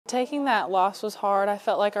taking that loss was hard. I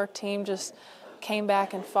felt like our team just came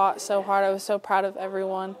back and fought so hard. I was so proud of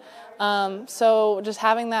everyone. So just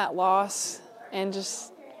having that loss and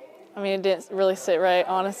it didn't really sit right,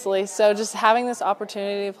 honestly. So just having this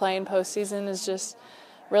opportunity to play in postseason is just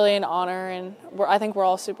really an honor, and I think we're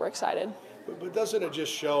all super excited. But doesn't it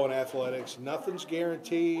just show in athletics, nothing's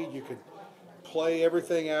guaranteed? You could play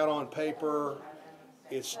everything out on paper.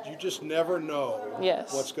 You just never know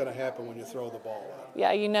what's going to happen when you throw the ball out.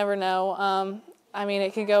 Yeah, you never know.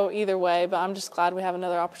 It could go either way, but I'm just glad we have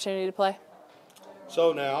another opportunity to play.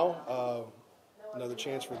 So now, another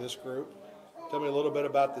chance for this group. Tell me a little bit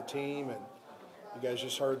about the team, and you guys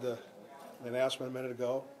just heard the announcement a minute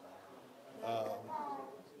ago.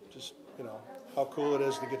 How cool it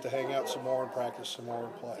is to get to hang out some more and practice some more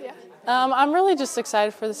and play. Yeah. I'm really just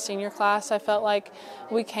excited for the senior class. I felt like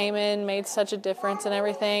we came in, made such a difference and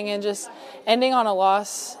everything, and just ending on a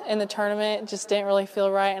loss in the tournament just didn't really feel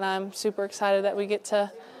right, and I'm super excited that we get to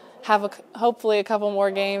have hopefully a couple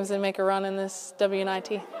more games and make a run in this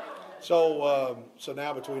WNIT. So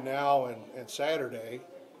now between now and Saturday,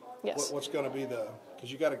 yes. What's going to be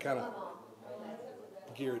because you got to kind of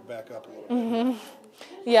gear it back up a little bit.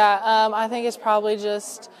 Yeah, I think it's probably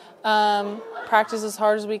just practice as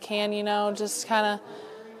hard as we can, just kind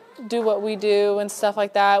of do what we do and stuff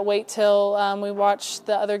like that. Wait till we watch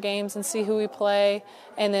the other games and see who we play,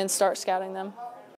 and then start scouting them.